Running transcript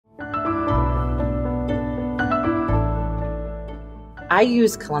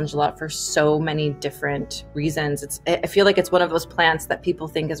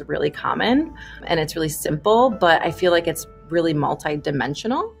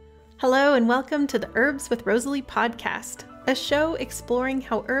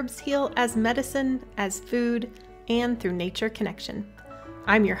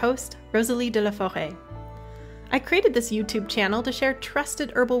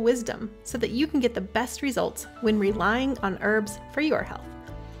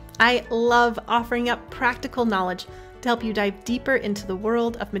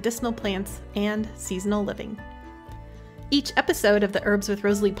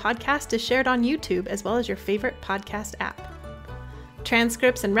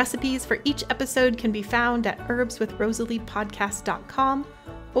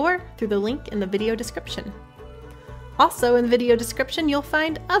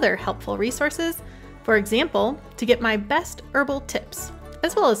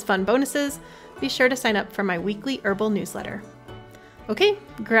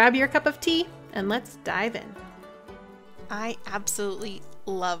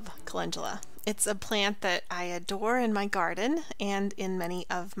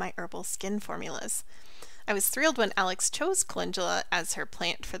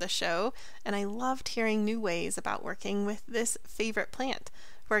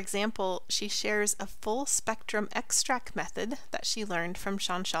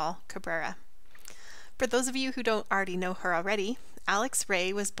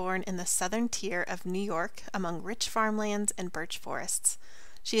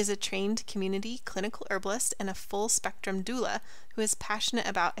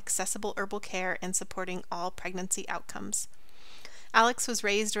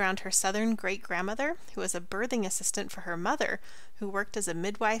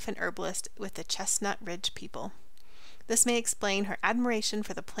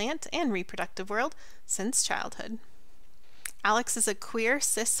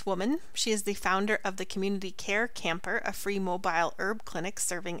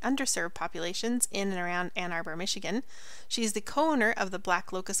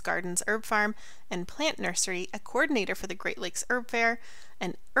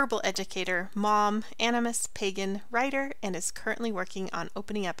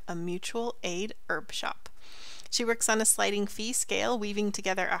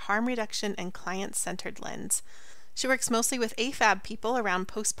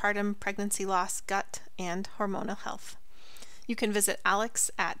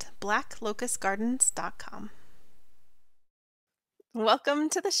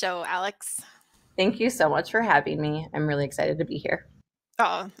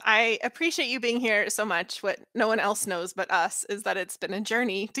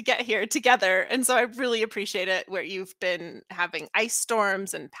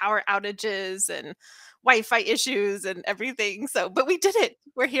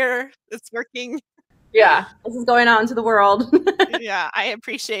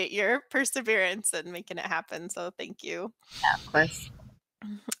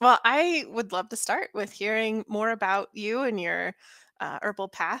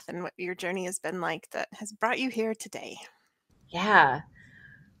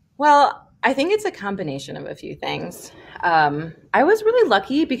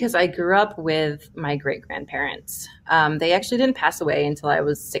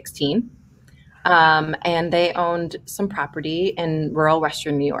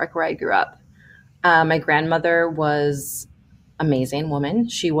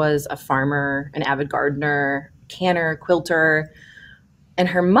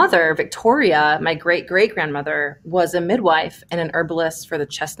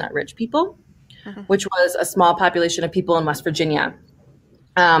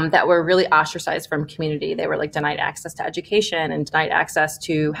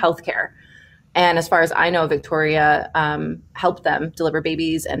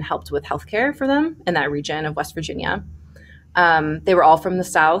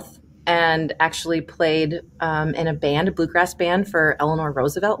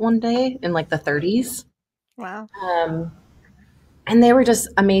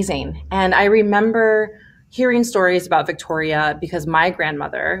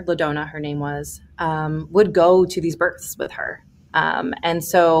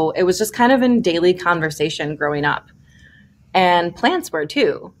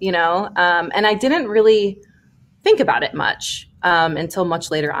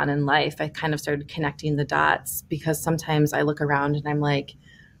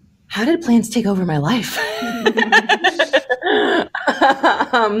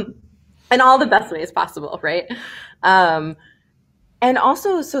And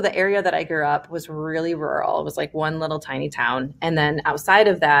also, so the area that I grew up was really rural. It was like one little tiny town. And then outside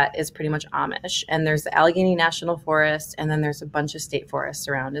of that is pretty much Amish. And there's the Allegheny National Forest. And then there's a bunch of state forests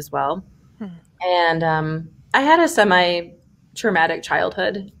around as well. And I had a semi-traumatic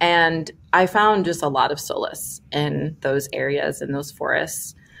childhood. And I found just a lot of solace in those areas, in those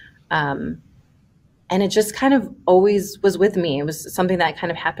forests. And it just kind of always was with me. It was something that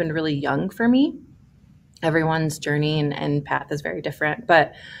kind of happened really young for me. Everyone's journey and path is very different.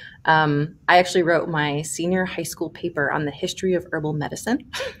 But I actually wrote my senior high school paper on the history of herbal medicine.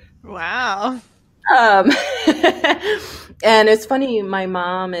 Wow. And it's funny, my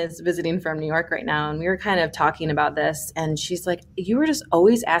mom is visiting from New York right now, and we were kind of talking about this. And she's like, you were just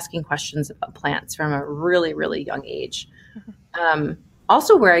always asking questions about plants from a really, really young age.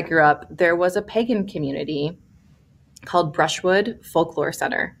 Also, where I grew up, there was a pagan community called Brushwood Folklore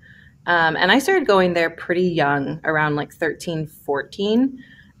Center. And I started going there pretty young, around like 13, 14.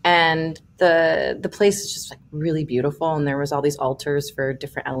 And the place is just like really beautiful. And there was all these altars for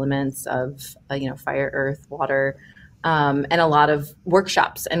different elements of, fire, earth, water, and a lot of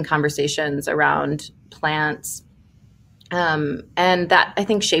workshops and conversations around plants. And that I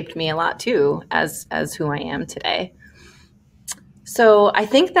think shaped me a lot too, as who I am today. So I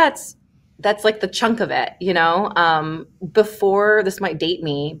think that's like the chunk of it, before, this might date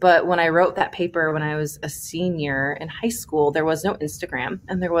me, but when I wrote that paper when I was a senior in high school, there was no Instagram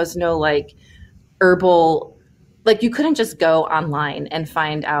and there was no like herbal, like you couldn't just go online and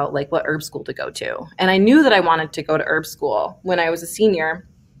find out like what herb school to go to. And I knew that I wanted to go to herb school when I was a senior,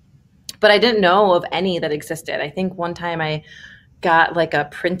 but I didn't know of any that existed. I think one time I got like a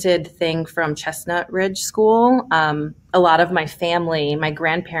printed thing from Chestnut Ridge School. A lot of my family, my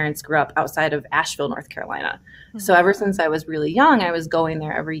grandparents grew up outside of Asheville, North Carolina. Mm-hmm. So ever since I was really young, I was going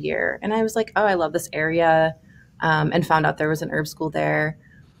there every year. And I was like, oh, I love this area, and found out there was an herb school there.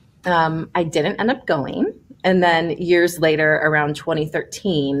 I didn't end up going. And then years later, around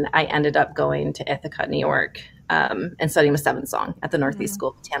 2013, I ended up going to Ithaca, New York, and studying with Seventh Song at the Northeast School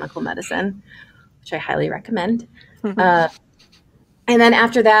of Botanical Medicine, which I highly recommend. And then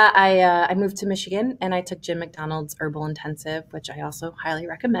after that, I moved to Michigan and I took Jim McDonald's Herbal Intensive, which I also highly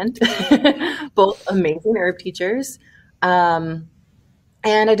recommend. Both amazing herb teachers. And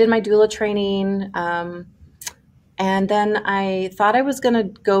I did my doula training. And then I thought I was going to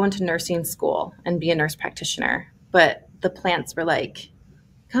go into nursing school and be a nurse practitioner. But the plants were like,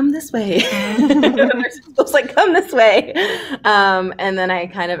 come this way. The nursing school's like, come this way. And then I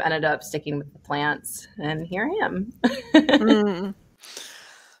kind of ended up sticking with the plants. And here I am.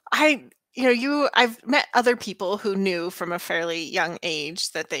 I've met other people who knew from a fairly young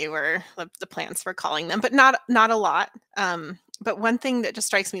age that they were, the plants were calling them, but not a lot. But one thing that just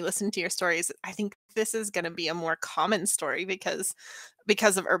strikes me listening to your stories, I think this is going to be a more common story because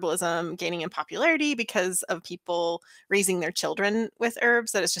of herbalism gaining in popularity, because of people raising their children with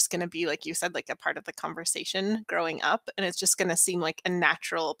herbs, that it's just going to be, like you said, like a part of the conversation growing up. And it's just going to seem like a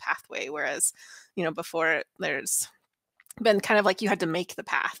natural pathway. Whereas, before there's been kind of like you had to make the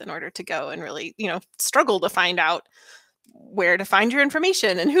path in order to go and really, struggle to find out where to find your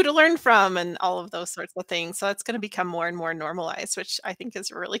information and who to learn from and all of those sorts of things. So it's going to become more and more normalized, which I think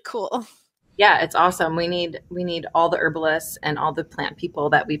is really cool. Yeah, it's awesome. We need all the herbalists and all the plant people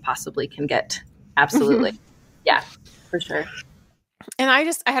that we possibly can get. Absolutely. Yeah, for sure. And I'm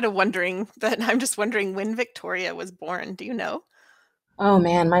just wondering when Victoria was born. Do you know? Oh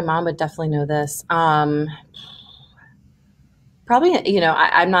man, my mom would definitely know this. Probably,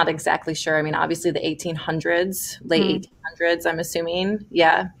 I'm not exactly sure. I mean, obviously the 1800s, late 1800s, I'm assuming.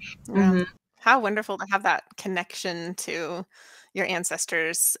 Yeah. Mm-hmm. How wonderful to have that connection to your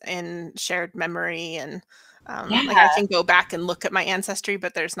ancestors and shared memory. And like I can go back and look at my ancestry,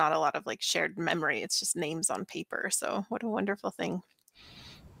 but there's not a lot of like shared memory. It's just names on paper. So what a wonderful thing.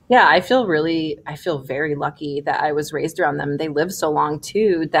 Yeah, I feel very lucky that I was raised around them. They lived so long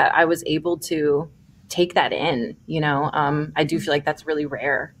too, that I was able to take that in, I do feel like that's really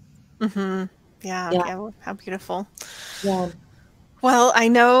rare. Mm-hmm. Yeah. How beautiful. Yeah. Well, I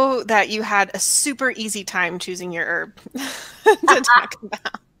know that you had a super easy time choosing your herb to talk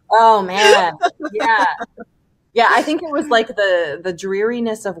about. Oh man. Yeah. Yeah, I think it was like the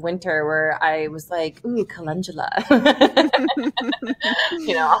dreariness of winter where I was like, ooh, calendula. All the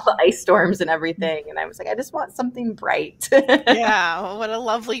ice storms and everything. And I was like, I just want something bright. Yeah, well, what a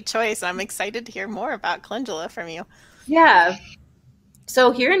lovely choice. I'm excited to hear more about calendula from you. Yeah.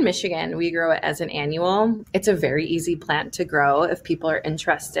 So here in Michigan, we grow it as an annual. It's a very easy plant to grow if people are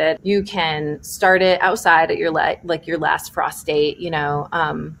interested. You can start it outside at your last frost date,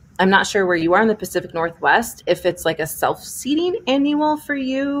 I'm not sure where you are in the Pacific Northwest, if it's like a self-seeding annual for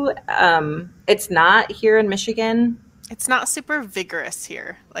you. It's not here in Michigan. It's not super vigorous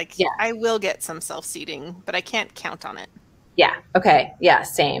here. Like, Yeah. I will get some self-seeding, but I can't count on it. Yeah. Okay. Yeah.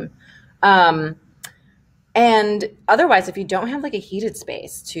 Same. Um, and otherwise, if you don't have like a heated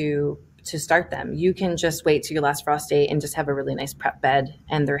space to start them, you can just wait till your last frost date and just have a really nice prep bed,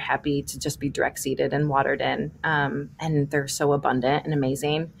 and they're happy to just be direct seeded and watered in. And they're so abundant and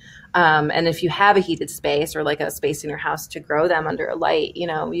amazing. And if you have a heated space or like a space in your house to grow them under a light,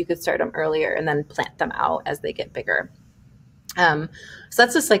 you could start them earlier and then plant them out as they get bigger. So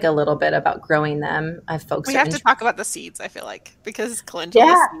that's just like a little bit about growing them. We have to talk about the seeds, I feel like, because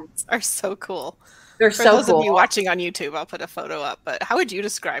calendula seeds are so cool. They're For so those cool. of you watching on YouTube, I'll put a photo up, but how would you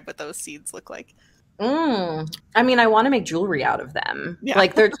describe what those seeds look like? I mean, I want to make jewelry out of them. Yeah.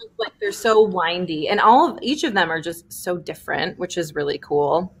 Like they're so windy, and each of them are just so different, which is really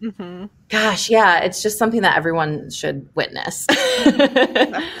cool. Mm-hmm. Gosh, yeah, it's just something that everyone should witness.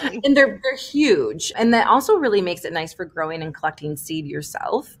 And they're huge, and that also really makes it nice for growing and collecting seed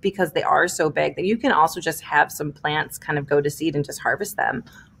yourself, because they are so big that you can also just have some plants kind of go to seed and just harvest them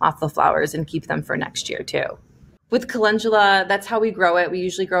off the flowers and keep them for next year too. With calendula, that's how we grow it. We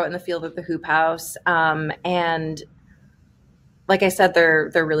usually grow it in the field at the hoop house. And like I said, they're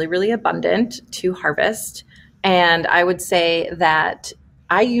really, really abundant to harvest. And I would say that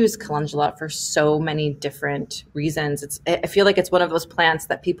I use calendula for so many different reasons. I feel like it's one of those plants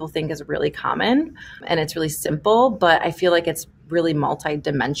that people think is really common and it's really simple, but I feel like it's really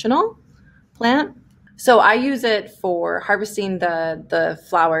multi-dimensional plant. So I use it for harvesting the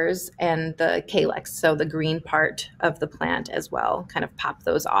flowers and the calyx, so the green part of the plant as well, kind of pop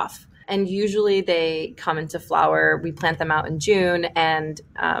those off. And usually they come into flower. We plant them out in June and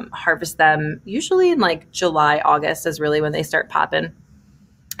harvest them usually in like July, August is really when they start popping.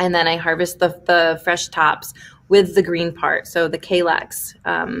 And then I harvest the fresh tops with the green part, so the calyx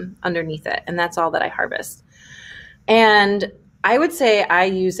underneath it. And that's all that I harvest. And I would say I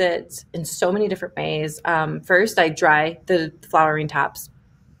use it in so many different ways. First, I dry the flowering tops,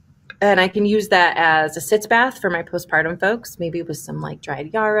 and I can use that as a sitz bath for my postpartum folks, maybe with some like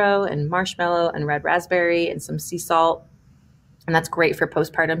dried yarrow and marshmallow and red raspberry and some sea salt. And that's great for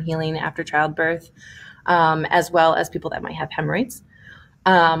postpartum healing after childbirth, as well as people that might have hemorrhoids.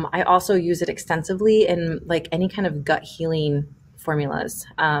 I also use it extensively in like any kind of gut healing formulas,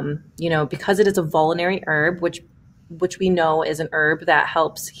 because it is a vulnerary herb, which we know is an herb that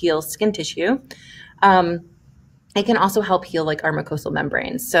helps heal skin tissue. It can also help heal like our mucosal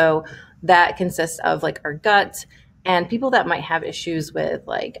membranes. So that consists of like our gut, and people that might have issues with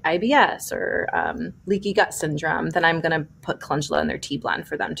like IBS or leaky gut syndrome, then I'm going to put calendula in their tea blend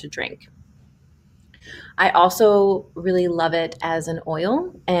for them to drink. I also really love it as an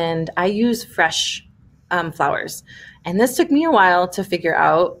oil, and I use fresh flowers. And this took me a while to figure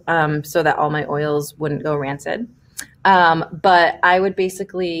out so that all my oils wouldn't go rancid. But I would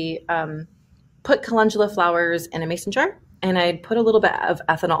basically put calendula flowers in a mason jar, and I'd put a little bit of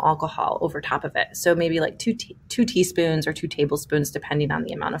ethanol alcohol over top of it. So maybe like two teaspoons or 2 tablespoons, depending on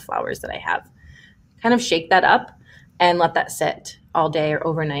the amount of flowers that I have. Kind of shake that up and let that sit all day or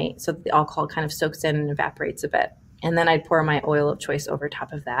overnight so that the alcohol kind of soaks in and evaporates a bit. And then I'd pour my oil of choice over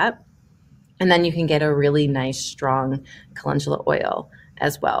top of that. And then you can get a really nice, strong calendula oil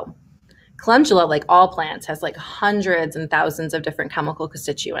as well. Calendula, like all plants, has like hundreds and thousands of different chemical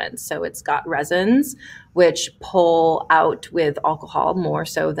constituents. So it's got resins, which pull out with alcohol more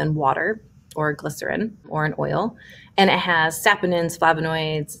so than water or glycerin or an oil. And it has saponins,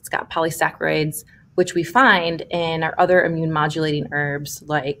 flavonoids, it's got polysaccharides, which we find in our other immune modulating herbs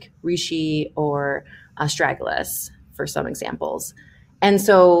like reishi or astragalus, for some examples. And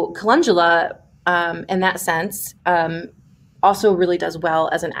so calendula, in that sense, also really does well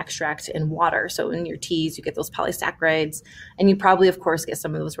as an extract in water. So in your teas, you get those polysaccharides, and you probably, of course, get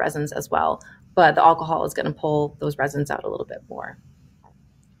some of those resins as well. But the alcohol is going to pull those resins out a little bit more.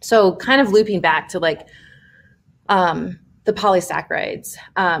 So kind of looping back to like the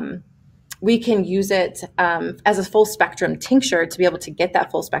polysaccharides, we can use it as a full spectrum tincture. To be able to get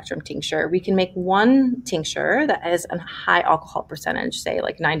that full spectrum tincture, we can make one tincture that has a high alcohol percentage, say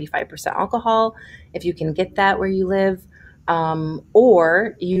like 95% alcohol, if you can get that where you live.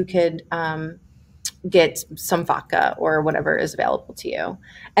 Or you could get some vodka or whatever is available to you.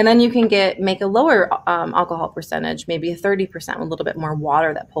 And then you can make a lower alcohol percentage, maybe a 30% with a little bit more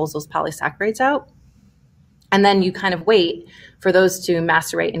water that pulls those polysaccharides out. And then you kind of wait for those to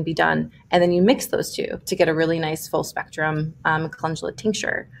macerate and be done. And then you mix those two to get a really nice full spectrum calendula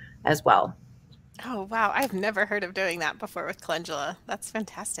tincture as well. Oh, wow. I've never heard of doing that before with calendula. That's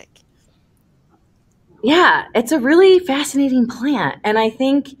fantastic. Yeah, it's a really fascinating plant. And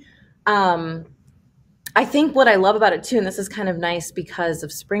um, I think what I love about it too, and this is kind of nice because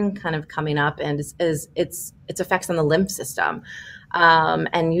of spring kind of coming up, and is its effects on the lymph system,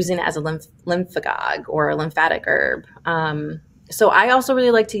 and using it as a lymphagogue or a lymphatic herb. So I also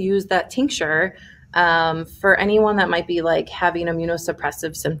really like to use that tincture for anyone that might be like having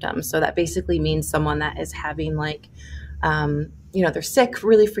immunosuppressive symptoms. So that basically means someone that is having like they're sick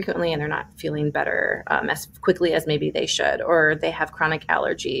really frequently and they're not feeling better as quickly as maybe they should, or they have chronic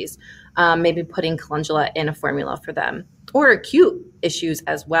allergies. Maybe putting calendula in a formula for them, or acute issues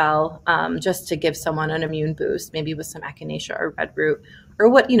as well, just to give someone an immune boost, maybe with some echinacea or red root, or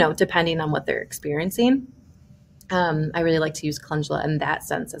what, depending on what they're experiencing. I really like to use calendula in that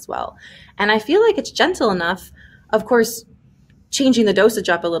sense as well. And I feel like it's gentle enough, of course, changing the dosage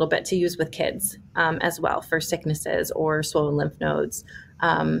up a little bit to use with kids as well for sicknesses or swollen lymph nodes,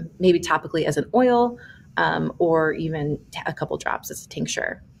 maybe topically as an oil, or even a couple drops as a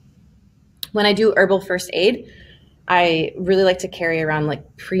tincture. When I do herbal first aid, I really like to carry around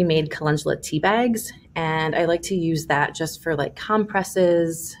like pre-made calendula tea bags, and I like to use that just for like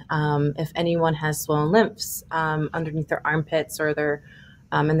compresses. If anyone has swollen lymphs underneath their armpits or their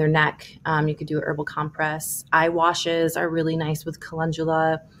in their neck, you could do a herbal compress. Eye washes are really nice with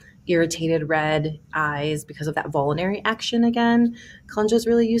calendula. Irritated red eyes because of that vulnerary action again, calendula is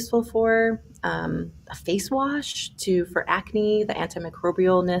really useful for. A face wash for acne, the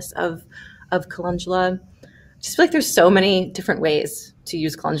antimicrobialness of calendula. Just feel like there's so many different ways to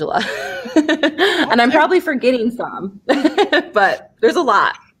use calendula. And I'm probably forgetting some, but there's a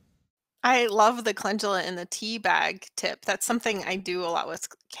lot. I love the calendula in the tea bag tip. That's something I do a lot with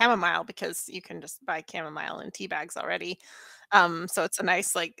chamomile because you can just buy chamomile in tea bags already. So it's a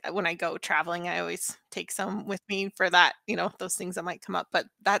nice, like when I go traveling, I always take some with me for that, those things that might come up. But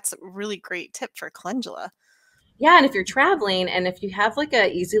that's a really great tip for calendula. Yeah, and if you're traveling and if you have like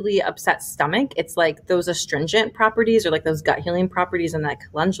a easily upset stomach, it's like those astringent properties or like those gut healing properties in that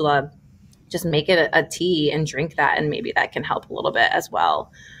calendula. Just make it a tea and drink that, and maybe that can help a little bit as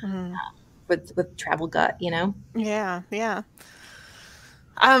well Mm. with travel gut. Yeah, yeah.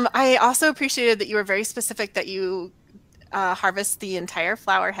 I also appreciated that you were very specific that you harvest the entire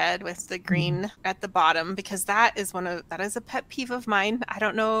flower head with the green at the bottom, because that is a pet peeve of mine. I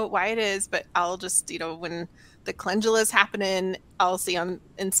don't know why it is, but I'll just, when the calendula is happening, I'll see on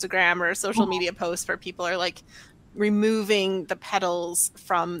Instagram or social media posts where people are like removing the petals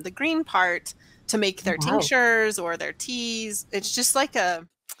from the green part to make their Wow. tinctures or their teas. It's just like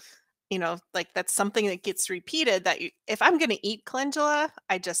like that's something that gets repeated, that if I'm going to eat calendula,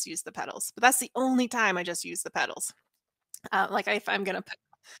 I just use the petals. But that's the only time I just use the petals. Like if I'm going to put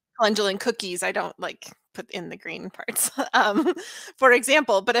calendula in cookies, I don't like put in the green parts, for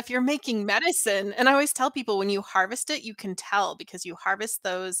example. But if you're making medicine, and I always tell people when you harvest it, you can tell because you harvest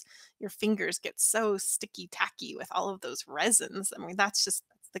those, your fingers get so sticky tacky with all of those resins. I mean, that's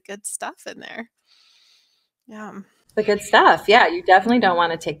the good stuff in there. Yeah. The good stuff. Yeah, you definitely don't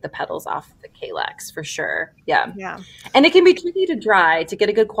want to take the petals off the calyx for sure. Yeah. Yeah. And it can be tricky to dry to get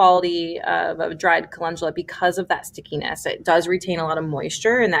a good quality of a dried calendula because of that stickiness. It does retain a lot of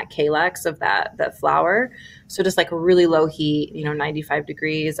moisture in that calyx of that flower. So just like a really low heat, 95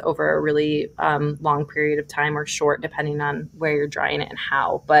 degrees over a really long period of time, or short, depending on where you're drying it and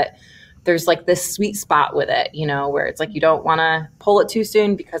how. But there's like this sweet spot with it, where it's like you don't want to pull it too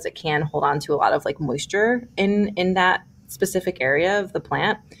soon because it can hold on to a lot of like moisture in that specific area of the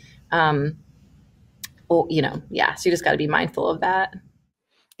plant. Yeah, so you just got to be mindful of that.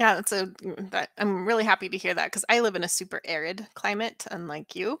 Yeah, I'm really happy to hear that because I live in a super arid climate,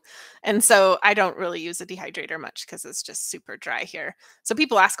 unlike you. And so I don't really use a dehydrator much because it's just super dry here. So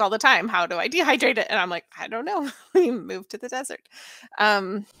people ask all the time, how do I dehydrate it? And I'm like, I don't know. We moved to the desert.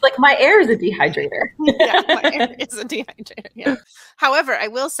 Like my air is a dehydrator. Yeah, my air is a dehydrator. Yeah. However, I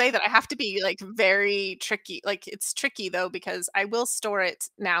will say that I have to be like very tricky. Like it's tricky though, because I will store it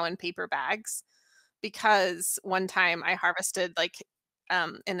now in paper bags, because one time I harvested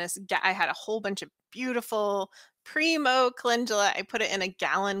I had a whole bunch of beautiful primo calendula. I put it in a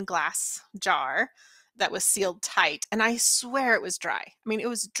gallon glass jar that was sealed tight, and I swear it was dry. I mean, it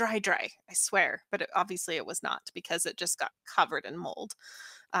was dry, I swear, but obviously it was not, because it just got covered in mold,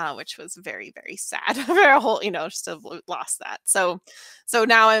 which was very, very sad. Just to have lost that. So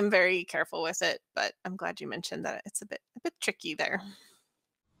now I'm very careful with it, but I'm glad you mentioned that it's a bit tricky there.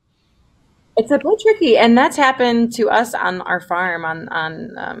 It's a bit tricky, and that's happened to us on our farm,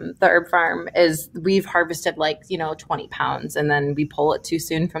 the herb farm. Is we've harvested like 20 pounds, and then we pull it too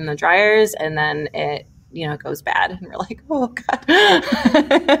soon from the dryers, and then it goes bad, and we're like, oh god.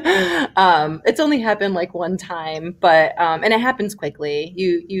 It's only happened like one time, but and it happens quickly.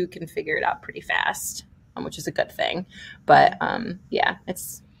 You can figure it out pretty fast, which is a good thing. But yeah,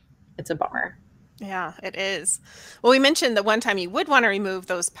 it's a bummer. Yeah, it is. Well, we mentioned the one time you would want to remove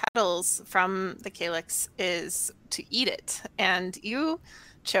those petals from the calyx is to eat it. And you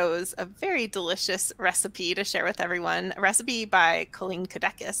chose a very delicious recipe to share with everyone, a recipe by Colleen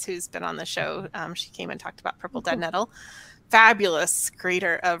Kudekis, who's been on the show. She came and talked about purple dead nettle. Fabulous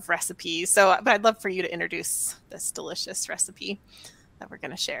creator of recipes. So, but I'd love for you to introduce this delicious recipe that we're going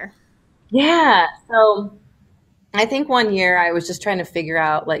to share. Yeah. So I think one year I was just trying to figure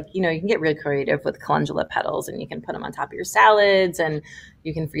out, like, you can get really creative with calendula petals, and you can put them on top of your salads, and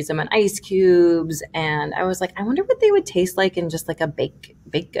you can freeze them in ice cubes. And I was like, I wonder what they would taste like in just like a baked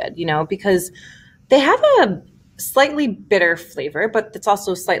good, because they have a slightly bitter flavor, but it's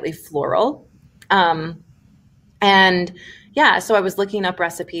also slightly floral. And yeah, so I was looking up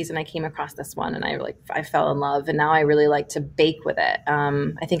recipes, and I came across this one, and I fell in love, and now I really like to bake with it.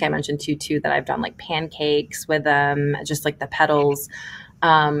 I think I mentioned too that I've done like pancakes with them, just like the petals.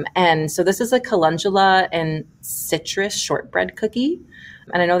 And so this is a calendula and citrus shortbread cookie.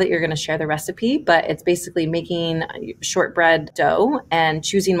 And I know that you're going to share the recipe, but it's basically making shortbread dough and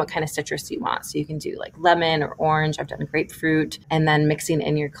choosing what kind of citrus you want. So you can do like lemon or orange. I've done grapefruit, and then mixing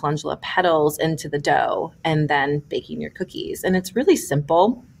in your calendula petals into the dough and then baking your cookies. And it's really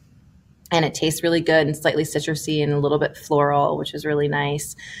simple, and it tastes really good and slightly citrusy and a little bit floral, which is really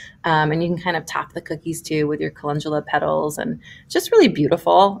nice. And you can kind of top the cookies too with your calendula petals, and just really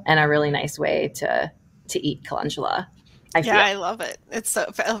beautiful and a really nice way to eat calendula. I love it. It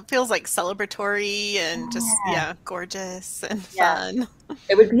feels like celebratory and just gorgeous and fun.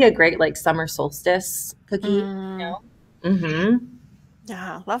 It would be a great like summer solstice cookie.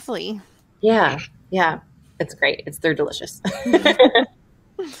 Yeah, lovely. Yeah, it's great. They're delicious.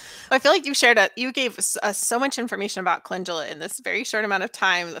 I feel like you gave us so much information about calendula in this very short amount of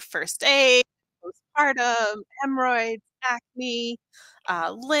time. The first aid, postpartum, hemorrhoids, acne,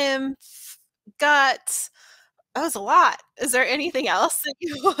 lymph, gut. That was a lot. Is there anything else that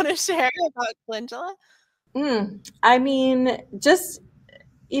you want to share about calendula? I mean, just,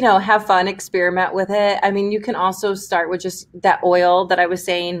 have fun, experiment with it. I mean, you can also start with just that oil that I was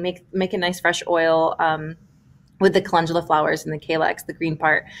saying, make a nice fresh oil with the calendula flowers and the calyx, the green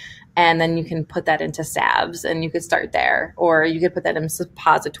part. And then you can put that into salves, and you could start there. Or you could put that in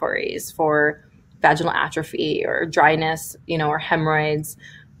suppositories for vaginal atrophy or dryness, or hemorrhoids.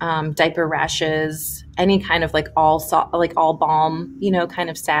 Diaper rashes, any kind of like all balm, kind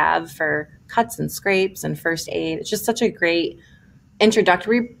of salve for cuts and scrapes and first aid. It's just such a great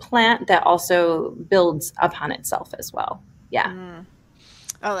introductory plant that also builds upon itself as well. Yeah.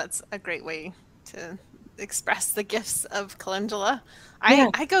 Oh, that's a great way to express the gifts of calendula.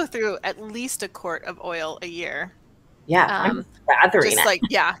 I go through at least a quart of oil a year. Yeah, I'm gathering just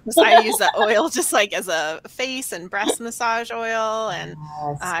it. I use that oil just like as a face and breast massage oil, and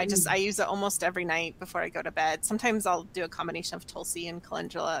I use it almost every night before I go to bed. Sometimes I'll do a combination of Tulsi and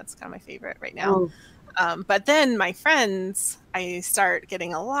calendula. It's kind of my favorite right now. But then my friends, I start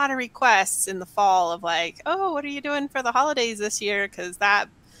getting a lot of requests in the fall of like, oh, what are you doing for the holidays this year? Because that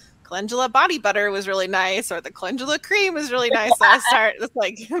calendula body butter was really nice, or the calendula cream was really nice. So I start, it's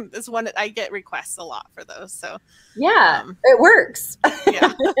like this one, I get requests a lot for those. So it works.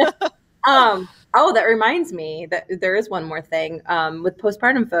 Yeah. Oh, that reminds me that there is one more thing with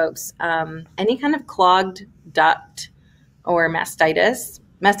postpartum folks. Any kind of clogged duct or mastitis.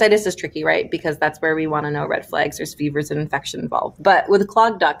 Mastitis is tricky, right? Because that's where we want to know red flags. There's fevers and infection involved. But with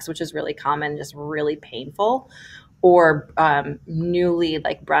clogged ducts, which is really common, just really painful, or newly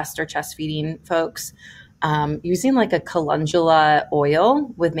like breast or chest feeding folks, using like a calendula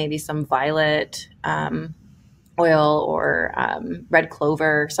oil with maybe some violet oil or red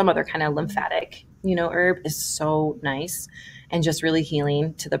clover, some other kind of lymphatic, herb is so nice and just really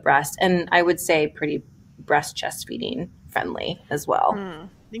healing to the breast. And I would say pretty breast chest feeding friendly as well.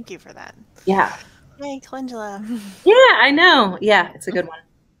 Thank you for that. Yeah. Yay, calendula. Yeah, I know. Yeah, it's a good one.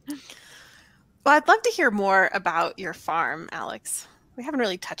 Well, I'd love to hear more about your farm, Alex. We haven't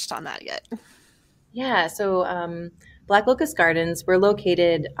really touched on that yet. Yeah, so Black Locust Gardens, we're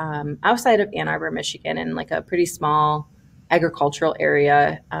located outside of Ann Arbor, Michigan, in like a pretty small agricultural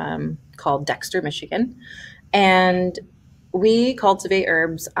area called Dexter, Michigan. And we cultivate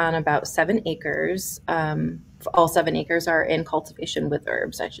herbs on about 7 acres. all 7 acres are in cultivation with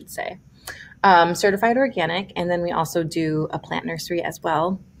herbs, I should say. Certified organic, and then we also do a plant nursery as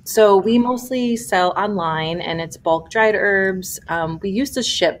well. So we mostly sell online, and it's bulk dried herbs. We used to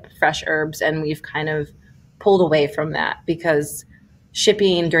ship fresh herbs, and we've kind of pulled away from that because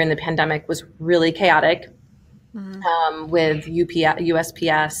shipping during the pandemic was really chaotic with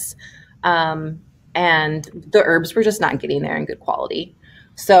USPS, and the herbs were just not getting there in good quality.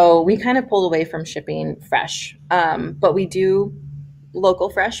 So we kind of pulled away from shipping fresh, but we do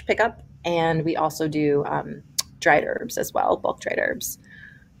local fresh pickup, and we also do dried herbs as well, bulk dried herbs.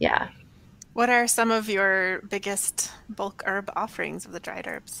 Yeah. What are some of your biggest bulk herb offerings of the dried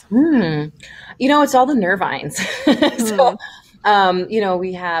herbs? It's all the nervines. So,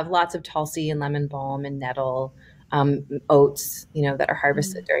 we have lots of tulsi and lemon balm and nettle, oats, that are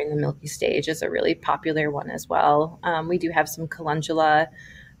harvested during the milky stage is a really popular one as well. We do have some calendula,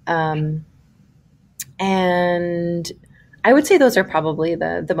 and I would say those are probably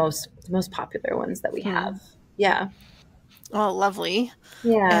the most popular ones that we have. Yeah. Well, lovely.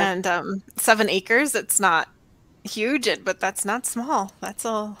 Yeah. And 7 acres, it's not huge, but that's not small. That's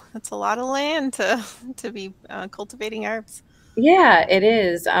a lot of land to be cultivating herbs. Yeah, it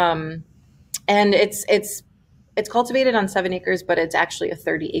is. And it's cultivated on 7 acres, but it's actually a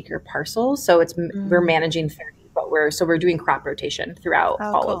 30-acre parcel. So we're managing 30, but we're doing crop rotation throughout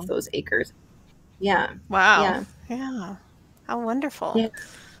all of those acres. Yeah. Wow. Yeah. How wonderful. Yeah.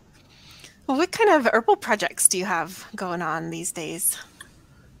 Well, what kind of herbal projects do you have going on these days?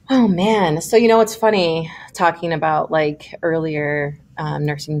 Oh man. So, it's funny talking about like earlier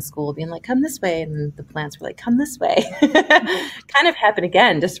nursing school being like, come this way. And the plants were like, come this way. Kind of happened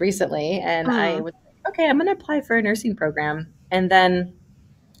again just recently. And I was like, okay, I'm going to apply for a nursing program. And then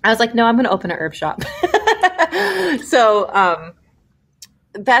I was like, no, I'm going to open an herb shop. So,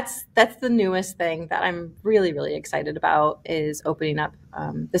 that's the newest thing that I'm really, really excited about is opening up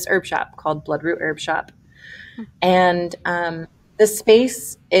this herb shop called Bloodroot Herb Shop. And the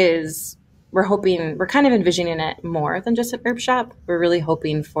space we're kind of envisioning it more than just an herb shop. We're really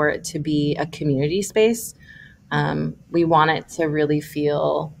hoping for it to be a community space. We want it to really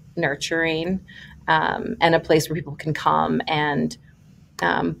feel nurturing and a place where people can come and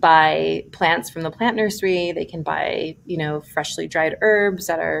buy plants from the plant nursery. They can buy, freshly dried herbs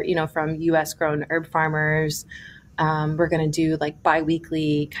that are, from US grown herb farmers. We're going to do like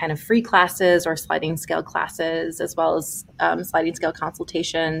biweekly kind of free classes or sliding scale classes, as well as sliding scale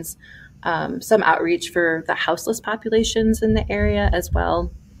consultations, some outreach for the houseless populations in the area as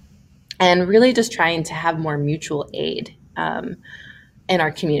well. And really just trying to have more mutual aid in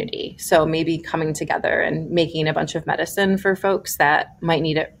our community. So maybe coming together and making a bunch of medicine for folks that might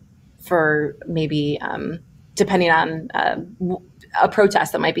need it for maybe depending on a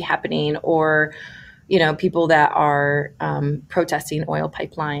protest that might be happening, or people that are protesting oil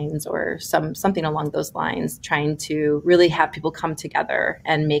pipelines or something along those lines, trying to really have people come together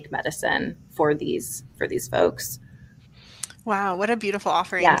and make medicine for these folks. Wow, what a beautiful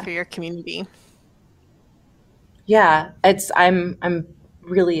offering for your community. Yeah, I'm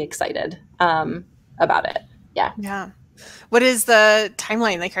really excited about it. Yeah. Yeah. What is the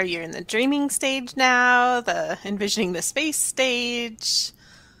timeline? Like, are you in the dreaming stage now, the envisioning the space stage?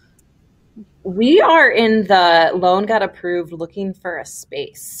 We are in the loan got approved looking for a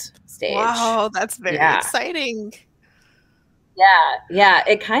space stage. Wow, that's very exciting. Yeah.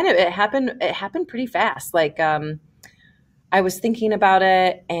 It happened pretty fast. Like, I was thinking about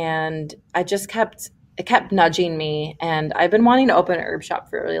it and it kept nudging me, and I've been wanting to open an herb shop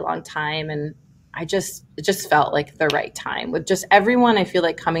for a really long time. And it just felt like the right time with just everyone. I feel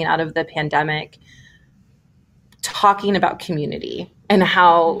like coming out of the pandemic, talking about community and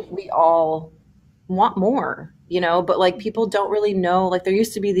how we all want more, but like people don't really know, like there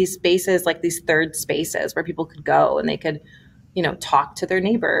used to be these spaces, like these third spaces where people could go and they could, talk to their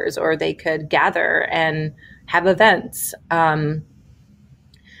neighbors, or they could gather and have events.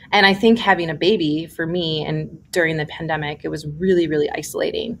 And I think having a baby for me and during the pandemic, it was really, really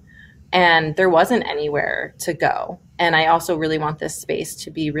isolating, and there wasn't anywhere to go. And I also really want this space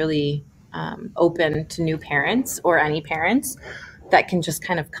to be really open to new parents or any parents that can just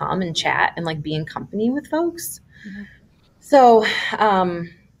kind of come and chat and like be in company with folks. Mm-hmm. So,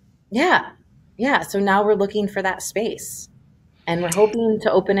 So now we're looking for that space, and we're hoping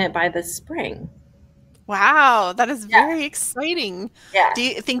to open it by the spring. Wow, that is very exciting. Yeah. Do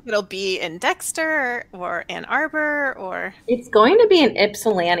you think it'll be in Dexter or Ann Arbor, or? It's going to be in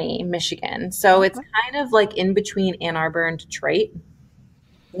Ypsilanti, Michigan. So it's kind of like in between Ann Arbor and Detroit.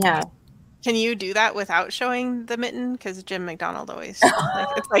 Yeah. Can you do that without showing the mitten? Because Jim McDonald always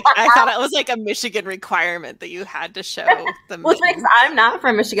it's like I thought it was like a Michigan requirement that you had to show the mitten. Well, it's because I'm not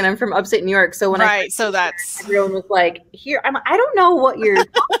from Michigan. I'm from upstate New York. So when everyone was like, "Here," I don't know what you're. All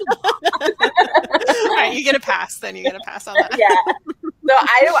right, you get a pass. Then you get a pass on that. Yeah. No,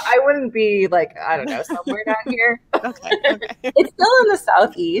 I wouldn't be like, I don't know, somewhere down here. Okay. It's still in the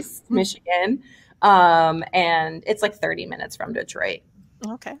southeast Michigan, and it's like 30 minutes from Detroit.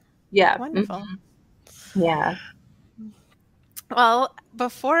 Okay. Yeah. Wonderful. Mm-hmm. Yeah. Well,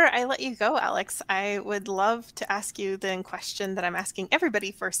 before I let you go, Alex, I would love to ask you the question that I'm asking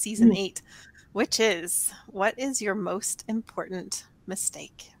everybody for season 8, which is, what is your most important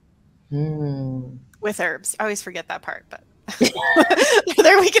mistake? With herbs. I always forget that part, but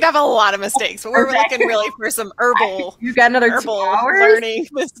there we could have a lot of mistakes, but we're looking really for some herbal. You got another 2 hours learning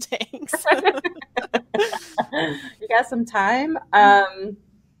mistakes. You got some time.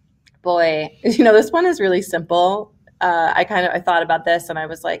 Boy, this one is really simple. I thought about this and I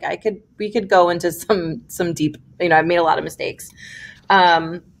was like, we could go into some deep, I've made a lot of mistakes.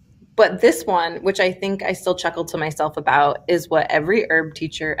 But this one, which I think I still chuckle to myself about, is what every herb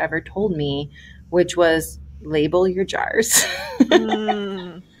teacher ever told me, which was label your jars.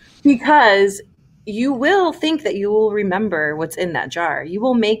 Because you will think that you will remember what's in that jar. You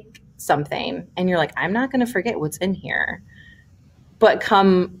will make something and you're like, I'm not going to forget what's in here. But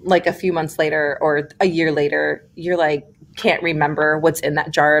come like a few months later or a year later, you're like, can't remember what's in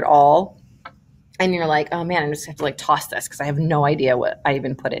that jar at all. And you're like, oh man, I'm just going to have to toss this because I have no idea what I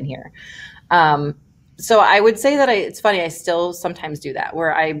even put in here. So I would say that it's funny. I still sometimes do that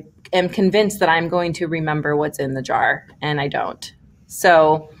where I am convinced that I'm going to remember what's in the jar and I don't.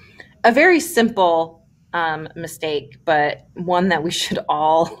 So a very simple mistake, but one that we should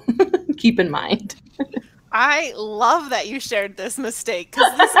all keep in mind. I love that you shared this mistake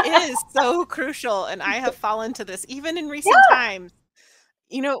because this is so crucial. And I have fallen to this even in recent times.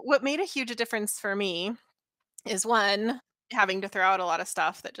 What made a huge difference for me is one, having to throw out a lot of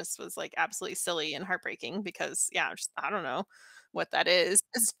stuff that just was like absolutely silly and heartbreaking because I don't know what that is.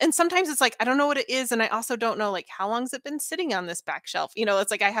 And sometimes it's like, I don't know what it is. And I also don't know like how long's it been sitting on this back shelf?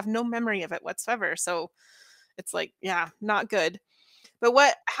 It's like, I have no memory of it whatsoever. So it's like, not good. But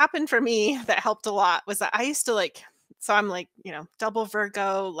what happened for me that helped a lot was that I used to so I'm double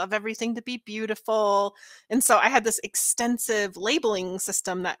Virgo, love everything to be beautiful. And so I had this extensive labeling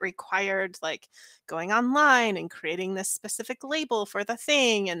system that required going online and creating this specific label for the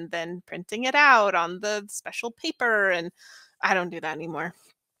thing and then printing it out on the special paper. And I don't do that anymore.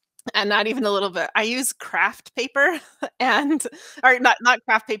 And not even a little bit. I use craft paper or not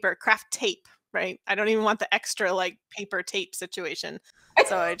craft paper, craft tape. Right. I don't even want the extra paper tape situation.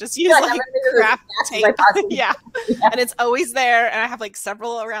 So I just use craft tape. Yeah. And it's always there. And I have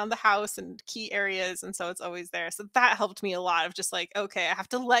several around the house and key areas. And so it's always there. So that helped me a lot of just okay, I have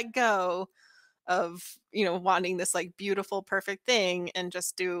to let go of, wanting this beautiful, perfect thing and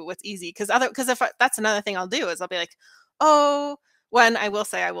just do what's easy. Because if that's another thing I'll do is I'll be like, oh, when I will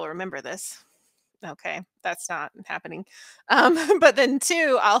say I will remember this. Okay, that's not happening. But then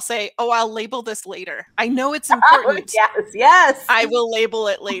 2, I'll say, oh, I'll label this later. I know it's important. Yes. I will label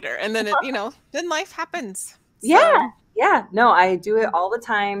it later. And then, then life happens. Yeah. Yeah. No, I do it all the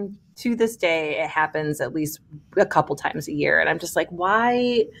time. To this day, it happens at least a couple times a year. And I'm just like,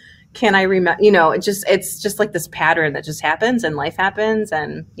 why can't I remember? It's just like this pattern that just happens and life happens.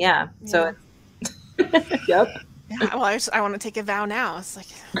 And so yep. Yeah, well, I want to take a vow now. It's like,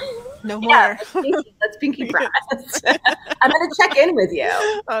 no more. Let's pinky promise. I'm going to check in with you.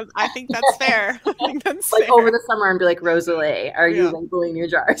 I think that's fair. Over the summer and be like, Rosalee, are you labeling your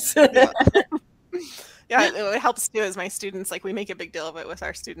jars? It helps too as my students, we make a big deal of it with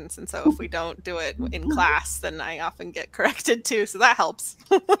our students. And so if we don't do it in class, then I often get corrected too. So that helps.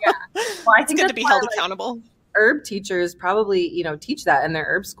 Yeah. Well, I think it's good to be held accountable. Herb teachers probably, teach that in their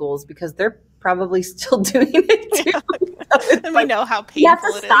herb schools because they're probably still doing it too. And we know how painful you have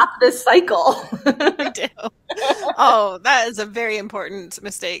to stop this cycle. We do. Oh, that is a very important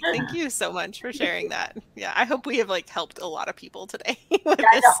mistake. Thank you so much for sharing that. Yeah, I hope we have helped a lot of people today with this.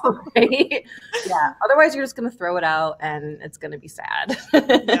 I know, right? Yeah. Otherwise, you're just going to throw it out, and it's going to be sad.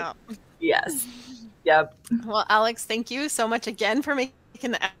 Yeah. Yes. Yep. Well, Alex, thank you so much again for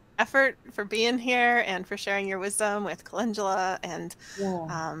making the effort, for being here, and for sharing your wisdom with Calendula and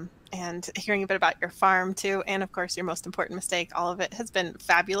hearing a bit about your farm too. And of course, your most important mistake. All of it has been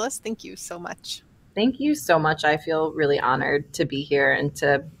fabulous. Thank you so much. Thank you so much. I feel really honored to be here and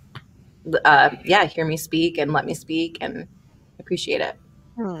to, hear me speak and let me speak, and appreciate it.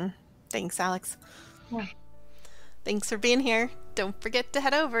 Thanks, Alex. Yeah. Thanks for being here. Don't forget to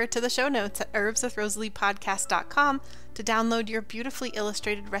head over to the show notes at herbswithrosaleepodcast.com to download your beautifully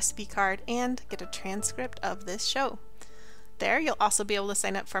illustrated recipe card and get a transcript of this show. There, you'll also be able to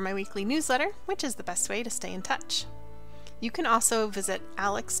sign up for my weekly newsletter, which is the best way to stay in touch. You can also visit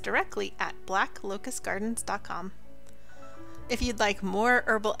Alex directly at blacklocustgardens.com. If you'd like more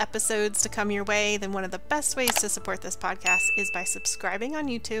herbal episodes to come your way, then one of the best ways to support this podcast is by subscribing on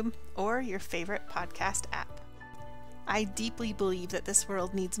YouTube or your favorite podcast app. I deeply believe that this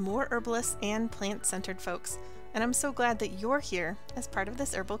world needs more herbalists and plant-centered folks, and I'm so glad that you're here as part of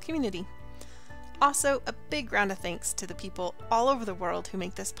this herbal community. Also, a big round of thanks to the people all over the world who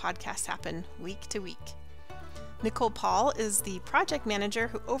make this podcast happen week to week. Nicole Paul is the project manager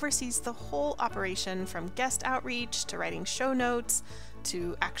who oversees the whole operation, from guest outreach to writing show notes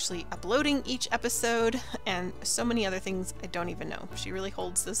to actually uploading each episode, and so many other things I don't even know. She really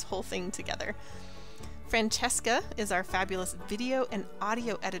holds this whole thing together. Francesca is our fabulous video and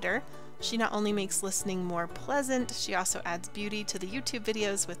audio editor. She not only makes listening more pleasant, she also adds beauty to the YouTube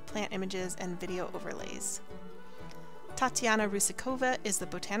videos with plant images and video overlays. Tatiana Rusikova is the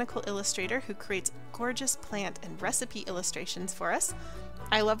botanical illustrator who creates gorgeous plant and recipe illustrations for us.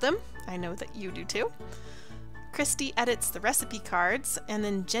 I love them. I know that you do too. Christy edits the recipe cards, and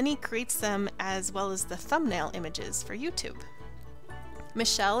then Jenny creates them as well as the thumbnail images for YouTube.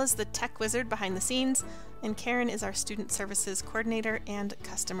 Michelle is the tech wizard behind the scenes, and Karen is our student services coordinator and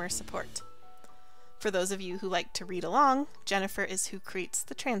customer support. For those of you who like to read along, Jennifer is who creates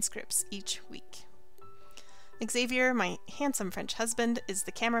the transcripts each week. Xavier, my handsome French husband, is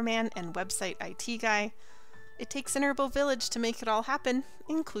the cameraman and website IT guy. It takes an herbal village to make it all happen,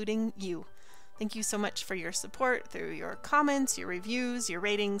 including you. Thank you so much for your support through your comments, your reviews, your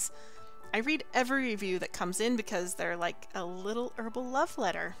ratings. I read every review that comes in because they're like a little herbal love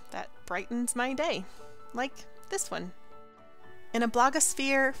letter that brightens my day, like this one. In a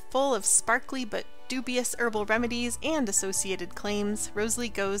blogosphere full of sparkly but dubious herbal remedies and associated claims,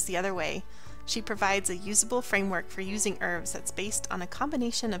 Rosalee goes the other way. She provides a usable framework for using herbs that's based on a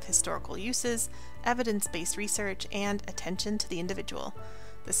combination of historical uses, evidence-based research, and attention to the individual.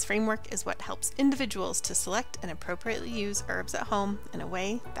 This framework is what helps individuals to select and appropriately use herbs at home in a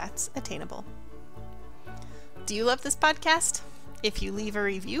way that's attainable. Do you love this podcast? If you leave a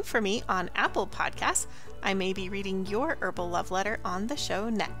review for me on Apple Podcasts, I may be reading your herbal love letter on the show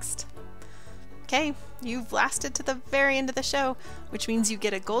next. Okay, you've lasted to the very end of the show, which means you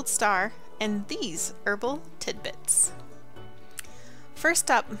get a gold star and these herbal tidbits.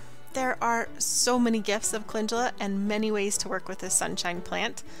 First up, there are so many gifts of calendula and many ways to work with this sunshine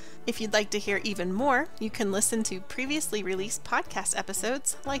plant. If you'd like to hear even more, you can listen to previously released podcast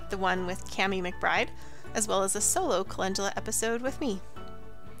episodes like the one with Cammie McBride, as well as a solo calendula episode with me.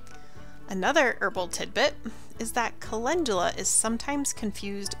 Another herbal tidbit is that calendula is sometimes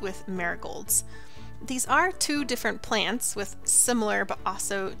confused with marigolds. These are two different plants with similar but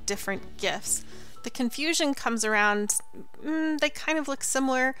also different gifts. The confusion comes around, they kind of look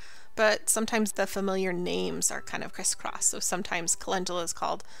similar, but sometimes the familiar names are kind of crisscross, so sometimes calendula is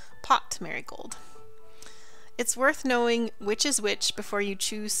called pot marigold. It's worth knowing which is which before you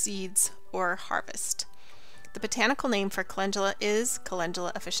choose seeds or harvest. The botanical name for calendula is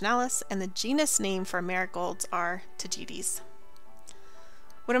Calendula officinalis, and the genus name for marigolds are Tagetes.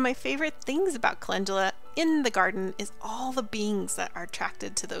 One of my favorite things about calendula in the garden is all the beings that are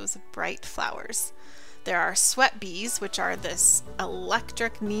attracted to those bright flowers. There are sweat bees, which are this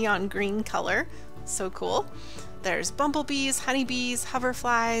electric neon green color. So cool. There's bumblebees, honeybees,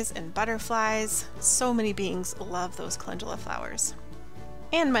 hoverflies, and butterflies. So many beings love those calendula flowers.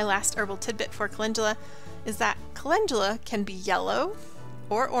 And my last herbal tidbit for calendula is that calendula can be yellow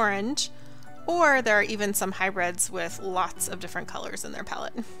or orange, or there are even some hybrids with lots of different colors in their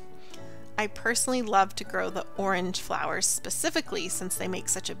palette. I personally love to grow the orange flowers specifically since they make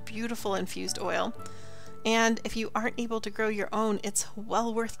such a beautiful infused oil. And if you aren't able to grow your own, it's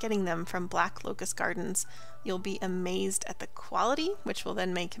well worth getting them from Black Locust Gardens. You'll be amazed at the quality, which will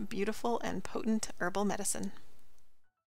then make beautiful and potent herbal medicine.